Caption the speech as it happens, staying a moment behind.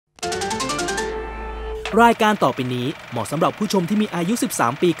รายการต่อไปนี้เหมาะสำหรับผู้ชมที่มีอายุ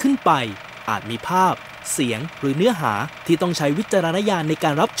13ปีขึ้นไปอาจมีภาพเสียงหรือเนื้อหาที่ต้องใช้วิจารณญาณในกา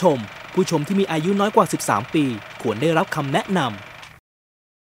รรับชมผู้ชมที่มีอายุน้อยกว่า13ปีควรได้รับคำแนะน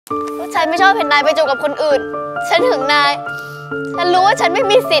ำฉันไม่ชอบเห็นนายไปจูบกับคนอื่นฉันถึงนายฉันรู้ว่าฉันไม่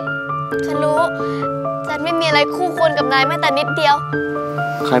มีสิทธิ์ฉันรู้ฉันไม่มีอะไรคู่ควรกับนายแม้แต่นิดเดียว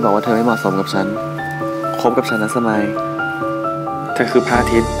ใครบอกว่าเธอไม่เหมาะสมกับฉันคบกับฉันนะสมัยเธอคือพระอา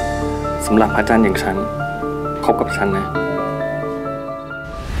ทิตย์สำหรับพระจันทร์อย่างฉันคบกับฉันนะ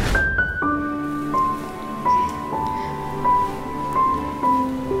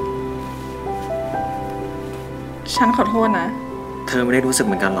ฉันขอโทษนะเธอไม่ได้รู้สึกเ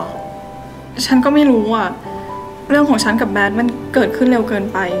หมือนกันหรอฉันก็ไม่รู้อ่ะเรื่องของฉันกับแบดมันเกิดขึ้นเร็วเกิน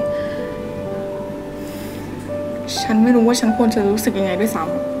ไปฉันไม่รู้ว่าฉันควรจะรู้สึกยังไงด้วยซ้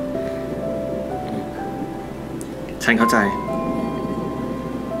ำฉันเข้าใจ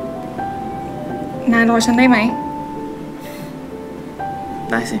นายรอฉันได้ไหม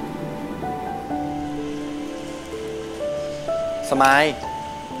ได้สิสมัย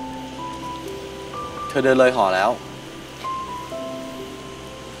เธอเดินเลยหอแล้ว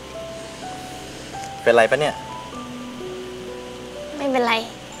เป็นไรปะเนี่ยไม่เป็นไร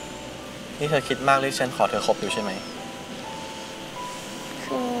นี่เธอคิดมากเลยฉันขอเธอคบอยู่ใช่ไหม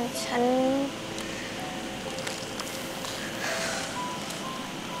คือฉัน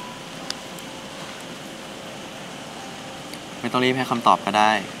ไม่ต้องรีบให้คำตอบก็ไ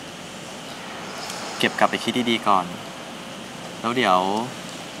ด้เก็บกลับไปคิดดีๆก่อนแล้วเดี๋ยว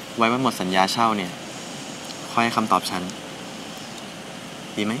ไว้วันหมดสัญญาเช่าเนี่ยค่อยให้คำตอบฉัน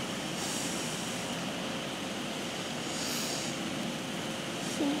ดีไหม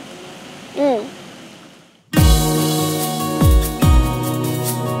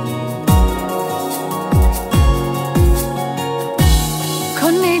ค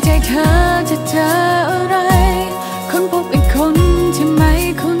นในใจเธอจะเจออะไรคนพบอีกคนที่ไม่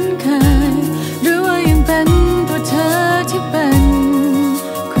คุ้นเคยหรือว่ายังเป็นตัวเธอที่เป็น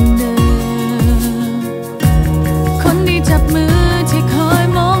คนเดิมคนที่จับมือที่คอย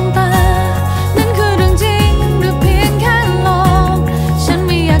มองตานั่นคือเรื่องจริงหรือเพียงแค่หลอกฉันไ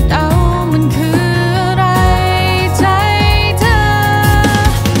ม่อยากเดามันคืออะไรใจเธอ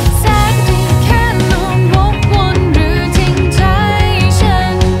แสนดีแค่ลองวกวนหรือจริงใจฉั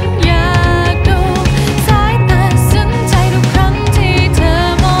นอยากดูสายตาสนใจทุกครั้งที่เธอ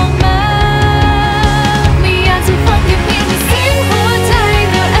มองมาไม่อยากจะฟังแค่เพียงเสียงหัวใจ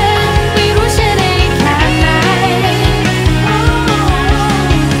ตัวเองไม่รู้จะได้แค่ไหน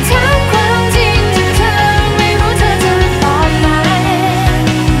ถามความจริงจากเธอไม่รู้เธอจะตอบไหม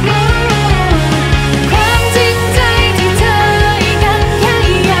ความจริงใจที่เธอให้กันแค่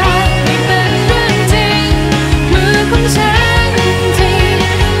อยากให้เป็นเรื่องจริงมือของฉันที่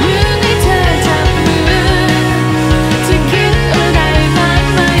ยืนให้เธอจับมือจะคิดอะไรบ้าง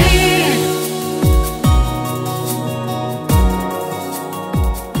ไหม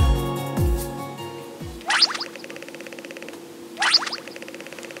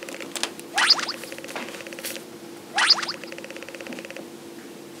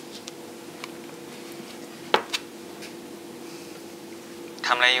ท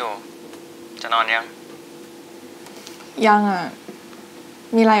ำอะไรอยู่จะนอนยังยังอ่ะ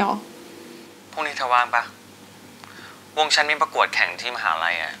มีอะไรหรอพรุ่งนี้เธอว่างปะวงฉันมีประกวดแข่งที่มหา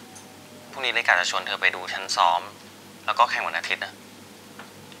ลัยอ่ะพรุ่งนี้เลยกะจะชวนเธอไปดูฉันซ้อมแล้วก็แข่งวันอาทิตย์นะ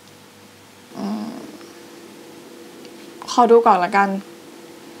ขอดูก่อนละกัน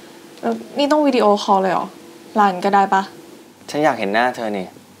นี่ต้องวิดีโอคอลเลยเหรอไลน์ก็ได้ปะฉันอยากเห็นหน้าเธอนี่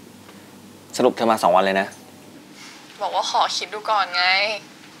สรุปเธอมา2 วันเลยนะบอกว่าขอคิดดูก่อนไง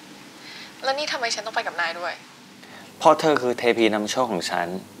แล้วนี่ทำไมฉันต้องไปกับนายด้วยเพราะเธอคือเทพีนำโชคของฉัน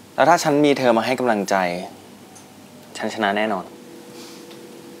แล้วถ้าฉันมีเธอมาให้กำลังใจฉันชนะแน่นอน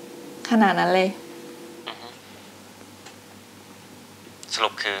ขนาดนั้นเลยสรุ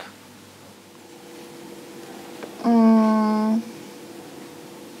ปคือ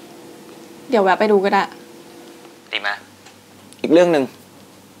เดี๋ยวแวะไปดูก็ได้ดีไหมอีกเรื่องหนึ่ง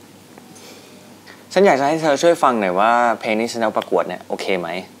ฉันอยากจะให้เธอช่วยฟังหน่อยว่าเพลงที่ฉันเอาประกวดเนี่ยโอเคไหม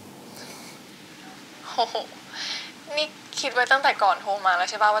โอ้โหนี่คิดไว้ตั้งแต่ก่อนโทรมาแล้ว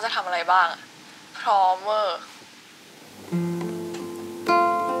ใช่ป่ะว่าจะทำอะไรบ้างพร้อมเวอร์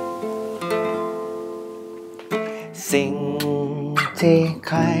สิ่งที่ใ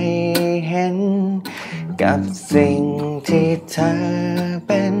ครเห็นกับสิ่งที่เธอเ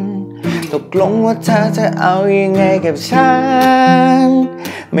ป็นตกลงว่าเธอจะเอายังไงกับฉัน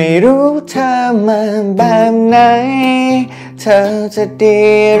ไม่รู้เธอมาแบบไหนเธอจะดี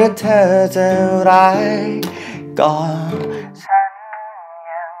หรือเธอจะร้ายก็ฉัน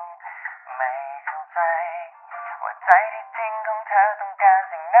ยังไม่เข้า ใจว่าใจที่จริงของเธอต้องการ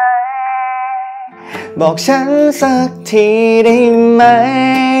สิ่งไหนบอกฉันสักทีได้ไหม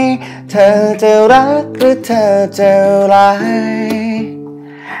เธอจะรักหรือเธอจะร้าย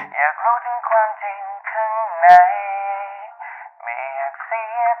อยากรู้ถึงความจริงข้างในไม่อยากเสี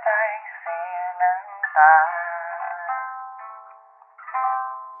ยใจเสียน้ำตา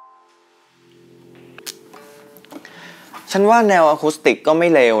ฉันว่าแนวอะคูสติกก็ไม่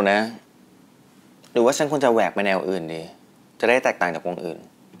เลวนะหรือว่าฉันควรจะแหวกไปแนวอื่นดีจะได้แตกต่างจากวงอื่น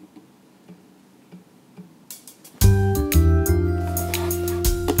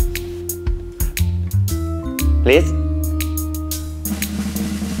ลิส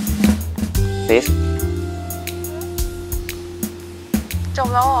จบ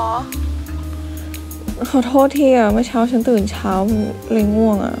แล้วเหรอ ขอโทษทีอ่ะเมื่อเช้าฉันตื่นเช้าเลยง่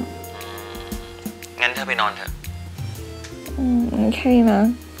วงอ่ะงั้นเธอไปนอนเถอะแค่นี้นะ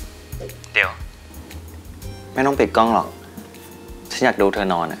เดี๋ยวไม่ต้องปิดกล้องหรอกฉันอยากดูเธอ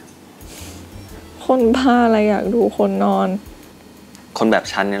นอนอ่ะคนบ้าอะไรอยากดูคนนอนคนแบบ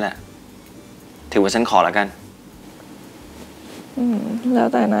ฉันนี่แหละถือว่าฉันขอแล้วกันแล้ว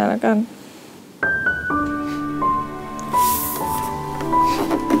แต่นายแล้วกัน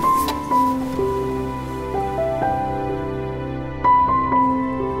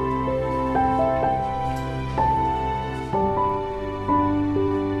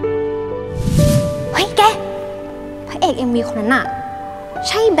เฮ้ยแกพระเอกMVคนนั้นน่ะ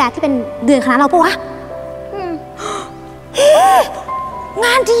ใช่แบดที่เป็นเดือนคณะเราปะวะง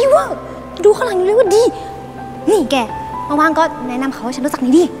านดีเว้ยดูข้างหลังเลยว่าดีนี่แกว่างๆก็แนะนำเขาให้ฉันรู้จัก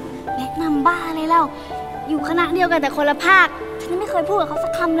นี่ดิแนะนำบ้าเลยเล่าอยู่คณะเดียวกันแต่คนละภาคฉันไม่เคยพูดกับเขาสั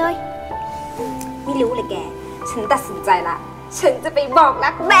กคำเลยไม่รู้เลยแกฉันตัดสินใจละฉันจะไปบอกรั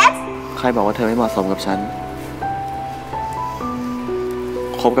กแบทใครบอกว่าเธอไม่เหมาะสมกับฉัน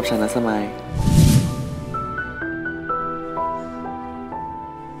คบกับฉันนะสมัย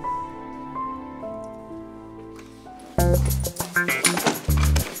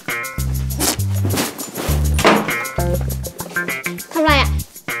ทำไรอ่ะ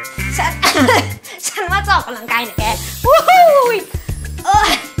ฉันว่าจะออกกำลังกายเนี่ยแกวู้ย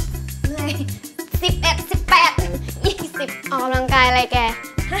เหนื่อย11 18 20ออกกำลังกายอะไรแก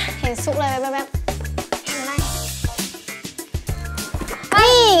เห็นซุกเลยแบบเห็นอะไร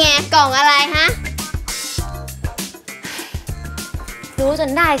นี่ไงกล่องอะไรฮะรู้จ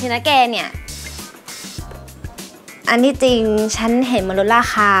นได้ใช่นะแกเนี่ยอันที่จริงฉันเห็นมันลดรา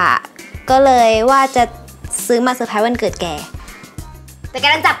คาก็เลยว่าจะซื้อมาเซอร์ไพรส์วันเกิดแกแต่แก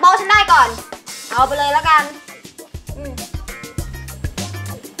ดันจับโป๊ฉันได้ก่อนเอาไปเลยแล้วกัน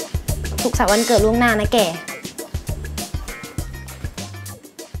สุขสันต์วันเกิดล่วงหน้านะแก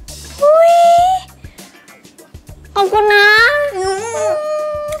ขอบคุณนะ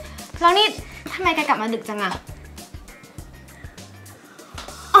แล้วนี่ทำไมแกกลับมาดึกจังอะ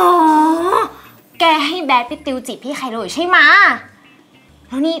อ๋อแกให้แบดไปติวจีบพี่ไคโรใช่ไหมแ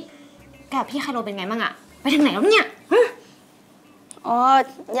ล้วนี่แกกับพี่ไคโรเป็นไงบ้างอะไปถึงไหนแล้วเนี่ยอ๋อ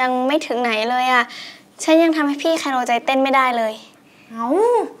ยังไม่ถึงไหนเลยอะฉันยังทำให้พี่ไคโรใจเต้นไม่ได้เลยเอา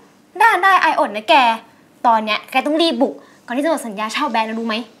ได้ไออดนะแกตอนเนี้ยแกต้องรีบบุกก่อนที่จะหมดสัญญาเช่าแบรนด์แล้วรู้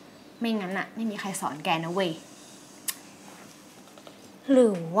ไหมไม่งั้นอะไม่มีใครสอนแกนะเว้ยหรื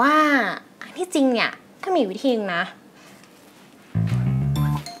อว่าอันที่จริงเนี่ยก็มีวิธีนึงนะ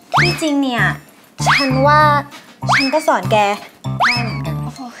ที่จริงเนี่ยฉันว่าฉันก็สอนแกได้เหมือนกัน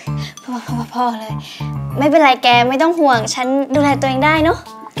พอเลยไม่เป็นไรแกไม่ต้องห่วงฉันดูแลตัวเองได้เนาะ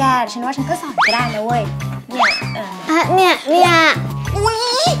แกฉันว่าฉันก็สอนแกได้นะเว้ยเนี่ยอุ๊ย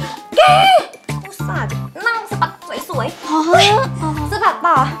แกอุตส่าห์นั่งสะบัดสวยๆพอสะบัด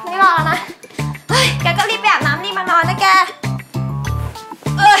ต่อไม่รอแล้วนะเฮ้ยแกก็รีบไปอาบน้ำรีบมานอนนะแก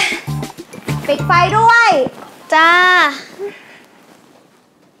ปิดไฟด้วยจ้า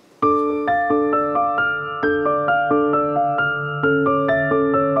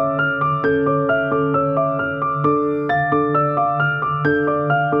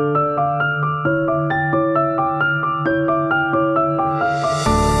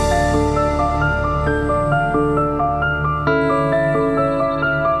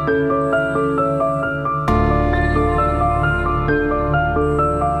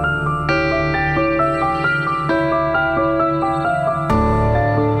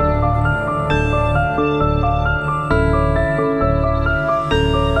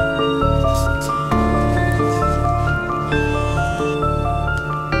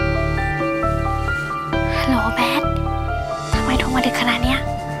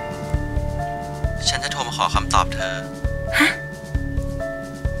ขอคำตอบเธอฮะ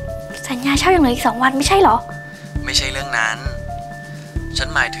สัญญาเช่ายังเหลืออีก2 วันไม่ใช่เหรอไม่ใช่เรื่องนั้นฉัน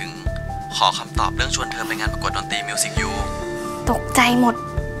หมายถึง ขอคำตอบเรื่องชวนเธอไปงานประกวดดนตรีมิวสิกยูตกใจหมด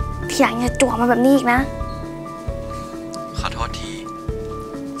ที่อยากจะจั่วมาแบบนี้อีกนะขอโทษที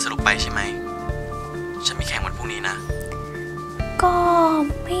สรุปไปใช่ไหมฉันมีแข่งวันพรุ่งนี้นะก็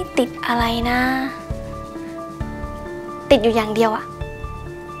ไม่ติดอะไรนะติดอยู่อย่างเดียวอะ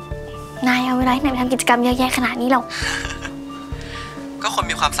นายเอาเวลาที่ไหนไปทำกิจกรรมเยอะแยะขนาดนี้หรอ ก็คน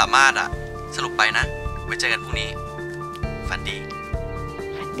มีความสามารถอะสรุปไปนะไว้เจอกันพรุ่งนี้ฝันดี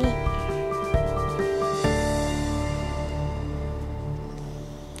ฝันดี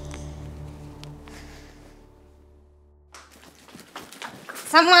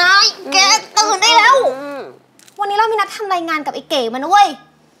สมัยแกตื่นได้แล้ววันนี้เรามีนัดทำรายงานกับไอ้เก๋มานะเว้ย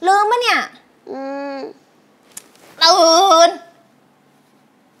ลืมปะเนี่ยตื่น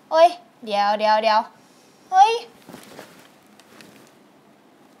เฮ้ยเดี๋ยวเฮ้ย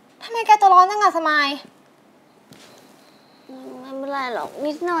ทำไมแกตัวร้อนจังอะสมัยไม่เป็นไรหรอก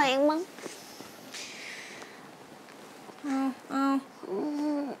นิดหน่อยเองมั้ง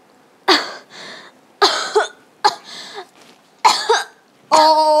โอ้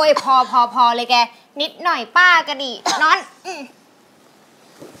ยพอเลยแกนิดหน่อยป้าก็ดีนอน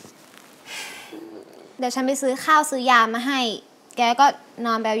เดี๋ยวฉันไปซื้อข้าวซื้อยามาให้แกก็น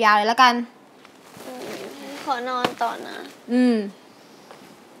อนแบบยาวเลยแล้วกันขอนอนต่อนะ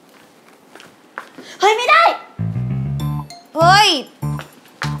เฮ้ยไม่ได้เฮ้ย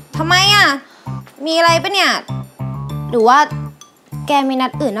ทำไมอ่ะมีอะไรปะเนี่ยหรือว่าแกมีนั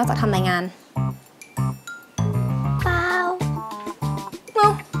ดอื่นนอกจากทำรายงานเปล่า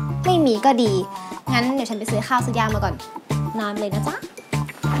ไม่มีก็ดีงั้นเดี๋ยวฉันไปซื้อข้าวซื้อยามาก่อนนอนเลยนะจ๊ะ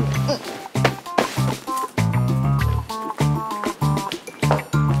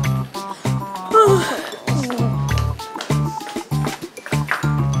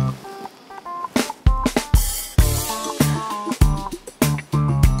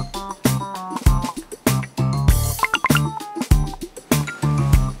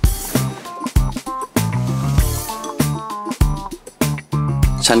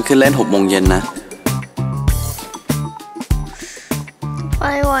ฉันขึ้นเล่น6 โมงเย็นนะไป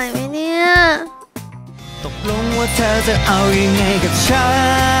ไหวไหมเนี่ยตกลงว่าเธอจะเอายังไงกับฉั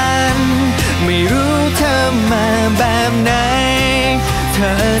นไม่รู้เธอมาแบบไหนเธ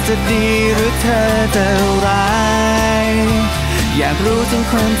อจะดีหรือเธอจะร้ายอยากรู้ถึง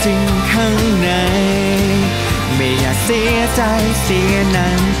ความจริงข้างในไม่อยากเสียใจเสียน้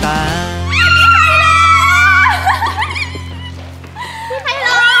ำตา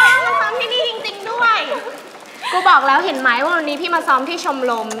กูบอกแล้วเห็นไหมว่าวันนี้พี่มาซ้อมที่ชม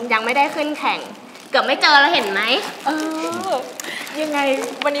รมยังไม่ได้ขึ้นแข่งเกือบไม่เจอแล้วเห็นไหมยังไง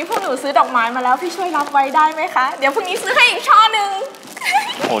วันนี้พวกหนูซื้อดอกไม้มาแล้วพี่ช่วยรับไว้ได้ไหมคะเดี๋ยวพรุ่งนี้ซื้อให้อีกช่อหนึ่ง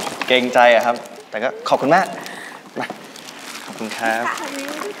โอ้เกรงใจอะครับแต่ก็ขอบคุณมากมาขอบคุณครับ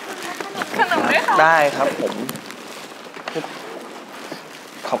ขนมด้วยค่ะได้ครับผม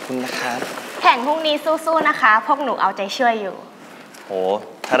ขอบคุณนะครับแข่งพรุ่งนี้สู้ๆนะคะพวกหนูเอาใจช่วยอยู่โห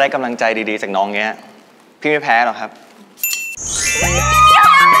ถ้าได้กำลังใจดีๆจากน้องเงี้ยพี่ไม่แพ้หรอกครับ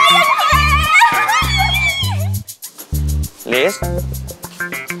ลิส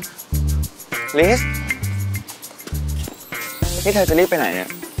นี่เธอจะรีบไปไหนเนี่ย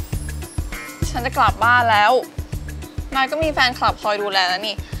ฉันจะกลับบ้านแล้วนายก็มีแฟนคลับคอยดูแลแล้ว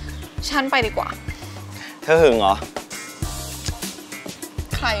นี่ฉันไปดีกว่าเธอหึงเหรอ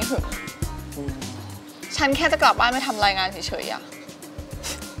ใครหึงฉันแค่จะกลับบ้านไปทำรายงานเฉยๆอะ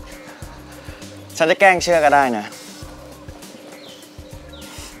ฉันจะแกล้งเชื่อก็ได้นะ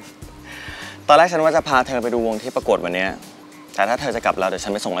ตอนแรกฉันว่าจะพาเธอไปดูวงที่ประกวดวันนี้แต่ถ้าเธอจะกลับแล้วเดี๋ยวฉั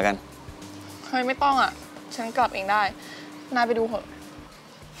นไปส่งแล้วกันเฮ้ยไม่ต้องอ่ะฉันกลับเองได้นายไปดูเถอะ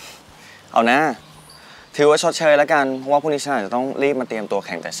เอานะถือว่าชดเชยแล้วกันเพราะว่าพรุ่งนี้ฉันอาจจะต้องรีบมาเตรียมตัวแ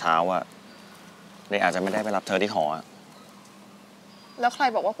ข่งแต่เช้าอ่ะเลยอาจจะไม่ได้ไปรับเธอที่หอแล้วใคร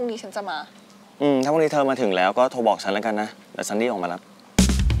บอกว่าพรุ่งนี้ฉันจะมาถ้าพรุ่งนี้เธอมาถึงแล้วก็โทรบอกฉันแล้วกันนะเดี๋ยวฉันรีบออกมารับ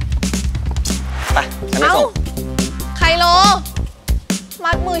ไปฉันไปส่งไคโล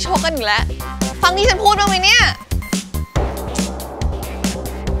มัดมือชกกันอีกแล้วฟังที่ฉันพูดบ้างไหมเนี่ย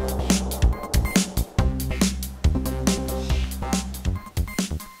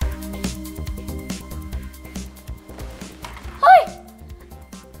เฮ้ย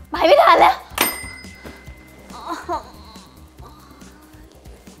ไปไม่ทันแล้ว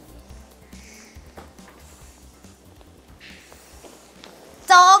โ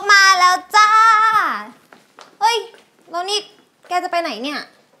จ๊กมาแล้วจ้าเฮ้ยแล้วนี่แกจะไปไหนเนี่ย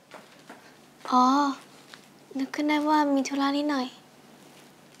อ๋อนึกขึ้นได้ว่ามีธุระนิดหน่อย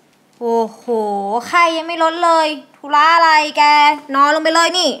โอ้โหใครยังไม่ลดเลยธุระอะไรแกนอนลงไปเลย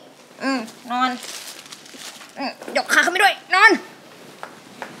นี่นอนยกขาขึ้นไปด้วยนอน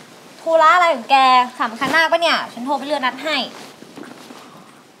โธ่ ธุระอะไรของแกสำคัญมากปะเนี่ยฉันโทรไปเลื่อนนัดให้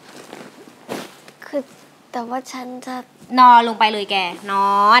คือแต่ว่าฉันจะนอนลงไปเลยแกน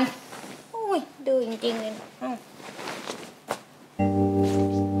อนอุ้ยดูจริงๆเลย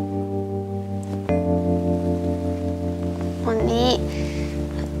วันนี้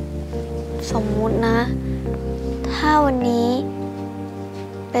สมมุตินะ ถ้าวันนี้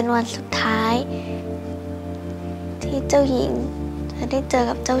เป็นวันสุดท้ายที่เจ้าหญิงจะได้เจอ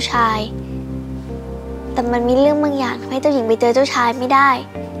กับเจ้าชายแต่มันมีเรื่องบางอย่างให้เจ้าหญิงไปเจอเจ้าชายไม่ได้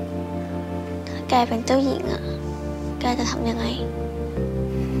ถ้าแกเป็นเจ้าหญิงอะแกจะทำยังไง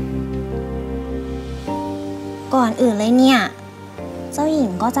ก่อนอื่นเลยเนี่ยเจ้าหญิง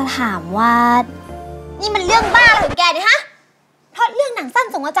ก็จะถามว่านี่มันเรื่องบ้าอะไรของแกเนี่ยฮะเพราะเรื่องหนังสั้น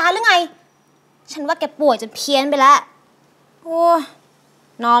ส่งอาจารย์หรือไงฉันว่าแกป่วยจนเพี้ยนไปแล้วโอ้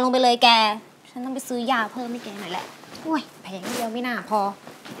นอนลงไปเลยแกฉันต้องไปซื้อยาเพิ่มให้แกหน่อยแหละโอ้ยแผงเดียวไม่น่าพอ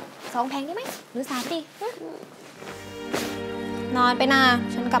2 แผงได้ไหมหรือ3ดีนอนไปนา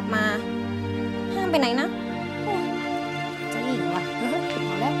ฉันกลับมาห้ามไปไหนนะเจ้าหญิงว่ะเอาแล้ว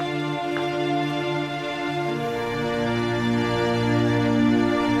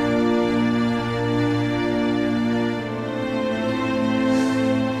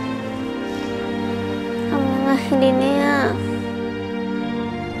ทำยังไงดีเนี่ย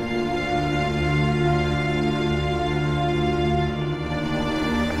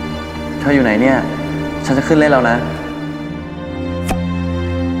เธออยู่ไหนเนี่ยฉันจะขึ้นเล่นแล้วนะ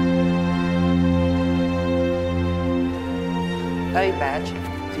เฮ้ยแบท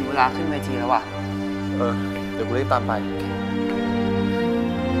ถึงเวลาขึ้นเวทีแล้วว่ะเดี๋ยวกูรีบตามไป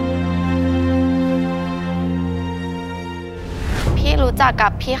พี่รู้จักกั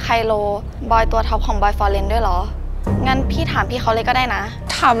บพี่ไคโลบอยตัวท็อปของบอยฟอร์เรนด้วยเหรองั้นพี่ถามพี่เขาเลยก็ได้นะ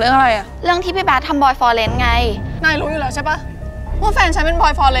ถามเรื่องอะไรอะเรื่องที่พี่แบททำบอยฟอร์เรนไงนายรู้อยู่แล้วใช่ปะว่าแฟนฉันเป็นบอ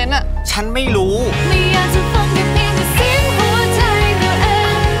ยฟอร์เรนอะฉันไม่รู้ไม่อยากจะ